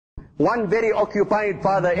One very occupied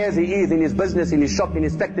father, as he is in his business, in his shop, in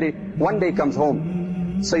his factory, one day comes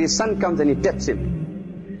home. So his son comes and he taps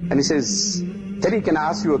him. And he says, Daddy, can I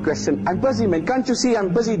ask you a question? I'm busy, man. Can't you see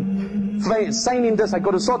I'm busy signing this? I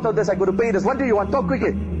got to sort out this. I got to pay this. What do you want? Talk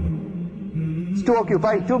quickly. He's too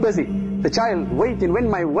occupied, too busy. The child waiting, when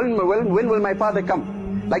will my father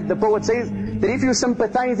come? Like the poet says, that if you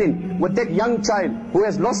sympathizing with that young child who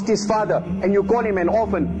has lost his father and you call him an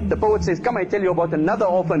orphan, the poet says, come I tell you about another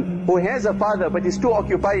orphan who has a father but is too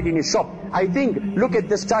occupied in his shop. I think, look at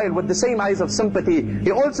this child with the same eyes of sympathy.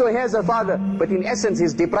 He also has a father, but in essence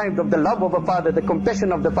he's deprived of the love of a father, the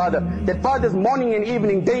compassion of the father. That father's morning and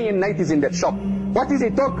evening, day and night is in that shop. What is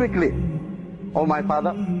it? Talk quickly. Oh my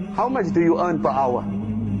father, how much do you earn per hour?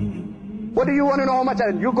 What do you want to know how much I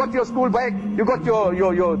earn? You got your school bag, you got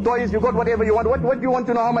your toys, you got whatever you want. What do you want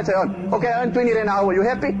to know how much I earn? Okay, I earn 20 rand an hour. You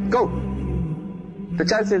happy? Go. The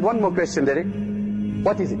child says, one more question, Daddy.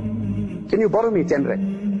 What is it? Can you borrow me 10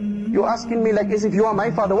 rand? You're asking me like as if you are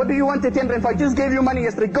my father. What do you want the 10 rand for? I just gave you money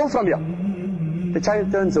yesterday. Go from here. The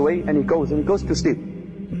child turns away and he goes to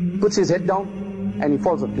sleep. Puts his head down and he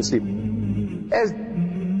falls off to sleep. As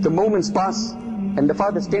the moments pass and the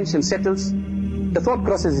father's tension settles, the thought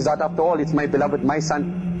crosses his heart, after all, it's my beloved, my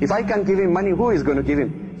son. If I can't give him money, who is going to give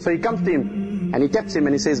him? So he comes to him and he taps him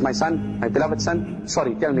and he says, my son, my beloved son,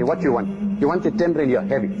 sorry, tell me what you want. You want the 10 rand, here,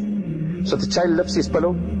 have it. So the child lifts his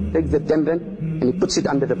pillow, takes the 10 rand and he puts it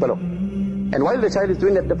under the pillow. And while the child is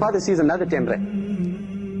doing that, the father sees another 10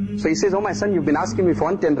 rand. So he says, oh my son, you've been asking me for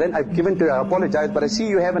one 10 rand. I've given to you, I apologize, but I see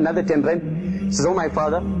you have another 10 rand. He says, oh my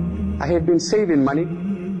father, I have been saving money.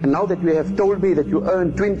 And now that you have told me that you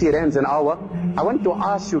earn 20 rands an hour, I want to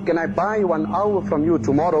ask you, can I buy 1 hour from you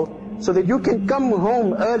tomorrow so that you can come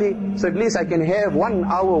home early, so at least I can have 1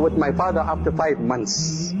 hour with my father after 5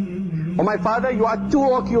 months. Oh my father, you are too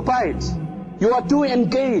occupied. You are too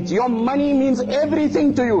engaged. Your money means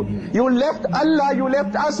everything to you. You left Allah, you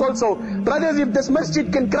left us also. Brothers, if this masjid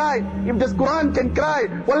can cry, if this Quran can cry,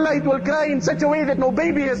 wallah, it will cry in such a way that no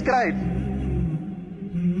baby has cried.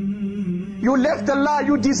 You left Allah,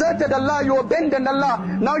 you deserted Allah, you abandoned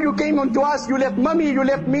Allah. Now you came unto us, you left mommy, you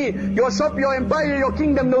left me. Your shop, your empire, your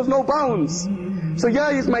kingdom knows no bounds. So here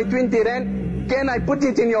is my 20 rand. Can I put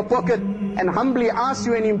it in your pocket and humbly ask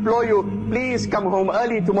you and implore you, please come home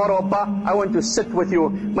early tomorrow, Appa. I want to sit with you.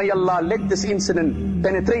 May Allah let this incident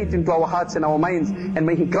penetrate into our hearts and our minds, and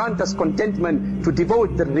may He grant us contentment to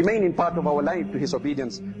devote the remaining part of our life to His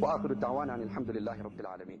obedience. Wa akhiru da'wana alhamdulillahi rabbil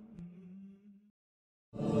alameen.